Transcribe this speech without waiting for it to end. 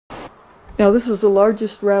Now this is the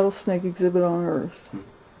largest rattlesnake exhibit on Earth.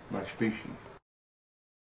 By species.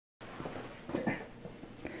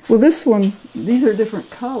 Well, this one, these are different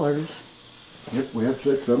colors. Yep, we have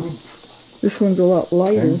 6 of them. This one's a lot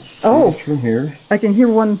lighter. Oh! From here. I can hear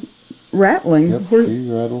one rattling. Yep, she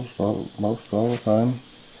rattles most all the time.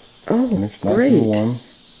 Oh, and it's nice great. And warm.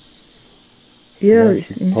 Yeah, you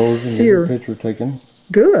can pose and get her picture taken.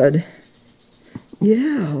 Good.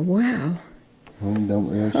 Yeah, wow. And don't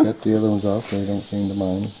really set the other ones off, they don't seem to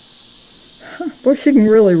mind. Huh. Boy, she can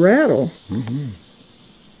really rattle. Mm-hmm.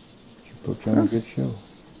 She puts on a good show.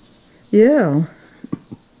 Yeah.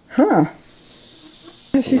 Huh.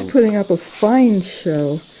 She's putting up a fine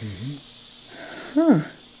show. Mm-hmm. Huh.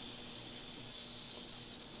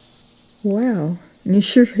 Wow. And you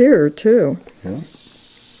should hear her, too. Yeah.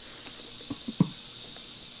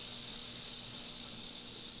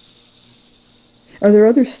 Are there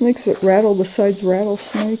other snakes that rattle besides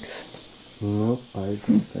rattlesnakes? No, I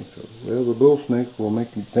don't think so. Well, the bull snake will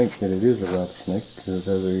make you think that it is a rattlesnake because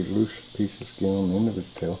it has a loose piece of skin on the end of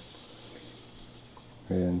its tail.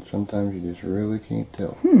 And sometimes you just really can't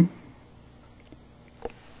tell.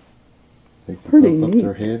 They can Pretty puff up neat.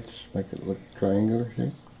 their heads, make it look triangular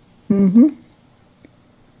shape. Mm-hmm.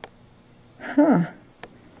 Huh.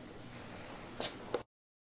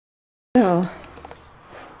 Yeah.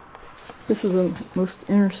 This is the most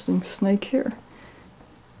interesting snake here.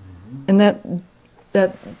 And that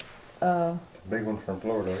Big one from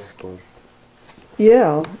Florida, of course.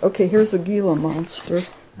 yeah, okay, here's a Gila monster.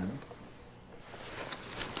 Yeah.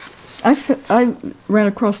 I ran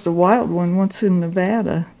across a wild one once in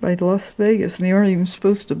Nevada by Las Vegas, and they aren't even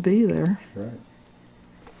supposed to be there. Right.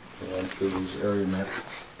 So I'm sure these area maps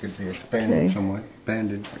could be expanded somewhat.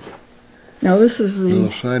 Expanded. Now this is the little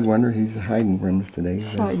sidewinder. He's hiding from us today.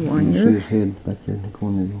 Sidewinder. You see his head back there in the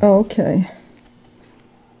corner. Oh, okay.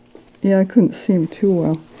 Yeah, I couldn't see him too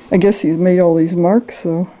well. I guess he's made all these marks,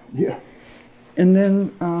 though. Yeah. And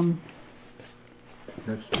then,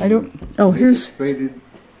 That's I don't, oh, here's, faded.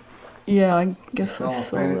 yeah, I guess I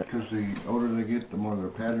saw it. Because the older they get, the more their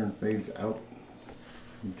pattern fades out.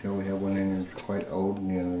 Until we have one in there that's quite old, and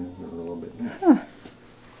the others are a little bit. Huh.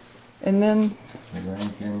 And then, The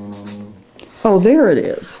Grand Canyon on them. oh, there it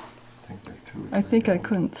is. I think there's 2 or 3. I think I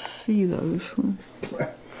couldn't see those. Kind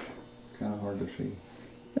of hard to see.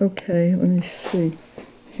 Okay, let me see.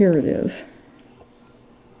 Here it is.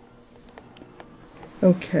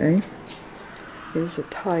 Okay. Here's a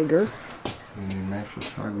tiger. And you match the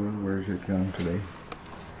tiger. Where's it gone today?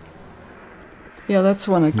 Yeah, that's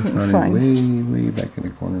one I couldn't He's find. way back in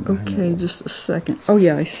the corner. Behind Okay, that. just a second. Oh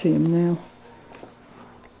yeah, I see him now.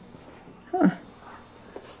 Huh.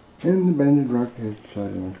 And the banded rock has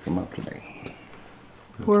decided to come up today.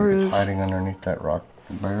 Where is hiding underneath that rock?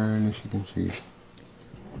 Barely as you can see.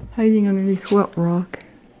 hiding underneath what rock?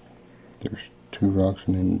 There's 2 rocks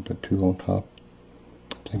and then the 2 on top.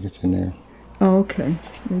 I think it's in there. Oh, okay.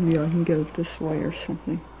 Maybe I can get it this way or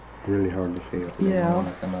something. Really hard to see. Yeah.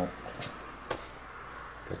 I cannot.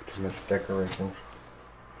 Got too much decorations.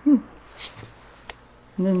 And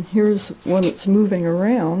then here's one that's moving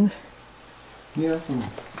around. Yeah, from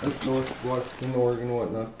up north, Washington, Oregon, and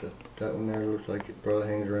whatnot. That one there looks like it probably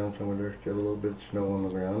hangs around somewhere. There's still a little bit of snow on the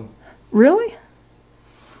ground. Really?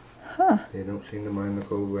 Huh. They don't seem to mind the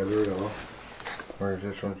cold weather at all. Whereas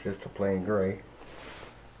this one's just a plain gray.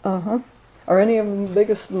 Uh-huh. Are any of them the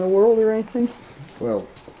biggest in the world or anything? Well,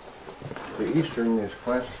 the eastern is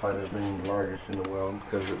classified as being the largest in the world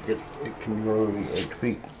because it can grow to 8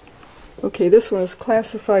 feet. Okay, this one is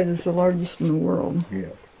classified as the largest in the world. Yeah.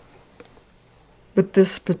 But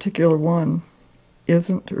this particular one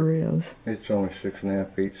isn't or is? It's only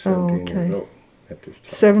 6.5 feet, 17 okay. years old at this time.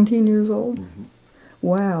 17 years old? Mm-hmm.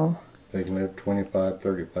 Wow. They can live 25,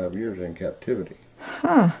 35 years in captivity.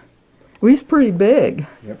 Huh. Well, he's pretty big.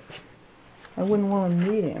 Yep. I wouldn't want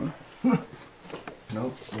to meet him.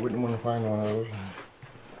 Nope, I wouldn't want to find one of those.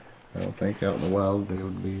 I don't think out in the wild they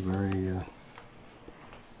would be very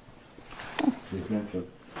defensive.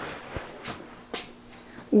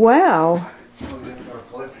 Wow. Well, this is our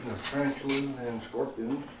collection of tarantulas and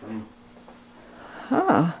scorpions from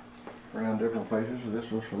around different places.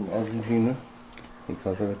 This was from Argentina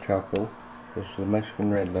because of the Chaco. This is the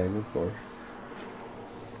Mexican red leg, of course.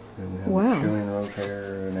 And then Wow. the Chilean rose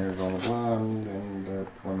hair and Arizona blonde, and that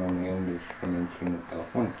one on the end is from Encino,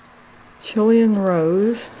 California. Chilean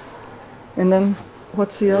rose. And then,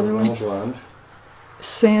 what's the other one? Arizona blonde.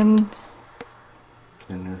 San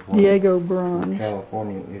And there's one Diego in bronze.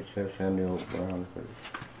 California, it says San Diego bronze, but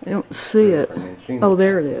I don't see it. from Encino. Oh,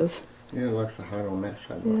 there it is. Yeah, it likes to hide on that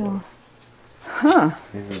side. Yeah. Huh.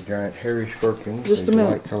 These are giant hairy scorpions. Just a These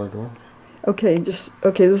minute. light colored ones. Okay,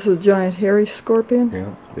 okay, this is a giant hairy scorpion?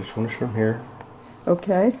 Yeah, this one's from here.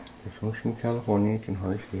 Okay. This one's from California. You can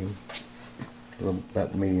hardly see him.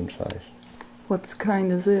 About medium size. What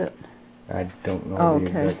kind is it? I don't know the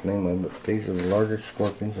Okay. exact name of it, but these are the largest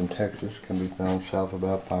scorpions in Texas. Can be found south of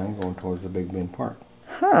Alpine going towards the Big Bend Park.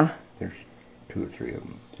 Huh. There's 2 or 3 of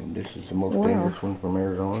them. And this is the most Wow. dangerous one from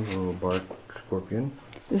Arizona, the little bark scorpion.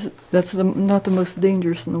 That's not the most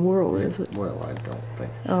dangerous in the world, is it? Well, I don't think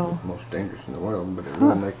it's Oh. the most dangerous in the world, but it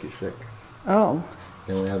will make you sick. Oh.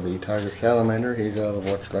 Then we have the tiger salamander. He's out of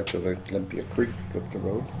what's left of the Olympia Creek up the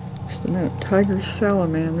road. Just a minute. Tiger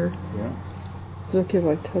salamander. Yeah. Is it okay if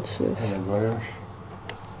I touch this? And the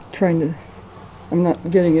glares. I'm not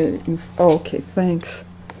getting it in, oh, okay, thanks.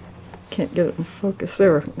 Can't get it in focus.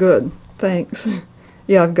 There, good. Thanks.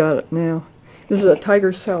 Yeah, I've got it now. This is a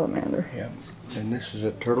tiger salamander. Yeah. And this is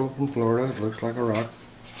a turtle from Florida. It looks like a rock.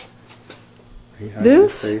 He hides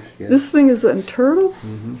This? his face, yes. This thing is a turtle?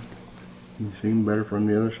 Mm-hmm. You see him better from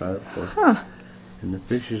the other side, of course. Huh. And the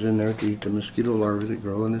fish is in there to eat the mosquito larvae that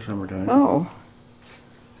grow in the summertime. Oh.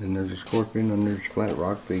 And there's a scorpion, and there's flat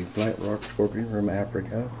rock, the flat rock scorpion from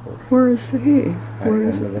Africa, of course. Where is he? Where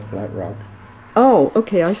is Under it? the flat rock. Oh,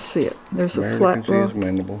 okay, I see it. There's a There flat you can rock. see his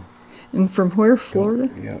mandible. And from where? Florida?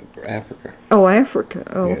 Yeah, Africa. Oh, Africa.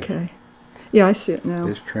 Oh, Yes. okay. Yeah, I see it now.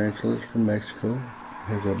 This tarantula is from Mexico.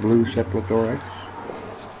 Has a blue cephalothorax,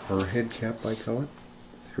 or head cap, I call it.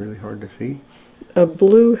 It's really hard to see. A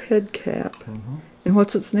blue head cap. Mm-hmm. And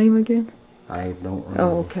what's its name again? I don't remember.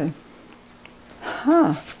 Oh, okay.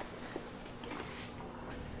 Huh.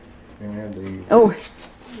 And the, Oh,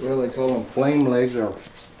 well, they call them flame legs or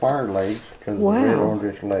fire legs because of the red Wow.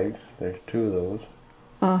 orangish legs. There's 2 of those.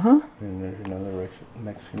 uh-huh. And there's another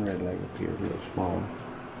Mexican red leg up here, a little small.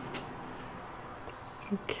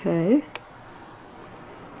 Okay.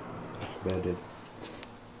 That's about it.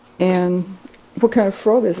 And what kind of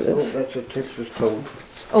frog is Oh, this? that's a Texas toad.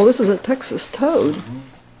 Oh, this is a Texas toad.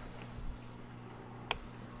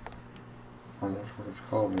 Well, that's what it's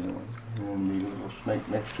called anyway. And then the little snake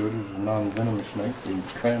next to it is a non-venomous snake, the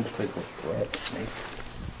transfixed rat snake.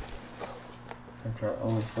 That's our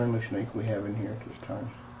only friendly snake we have in here at this time.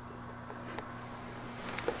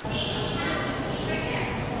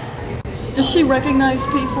 Does she recognize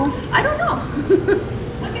people? I don't know.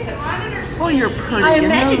 Oh, you're pretty. I you know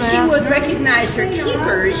imagine she that. would recognize her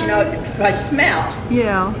keepers, by smell,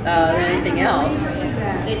 Yeah. than anything else.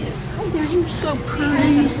 Oh, you're so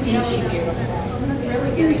pretty. You're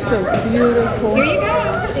so beautiful. Here you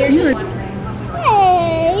go. There's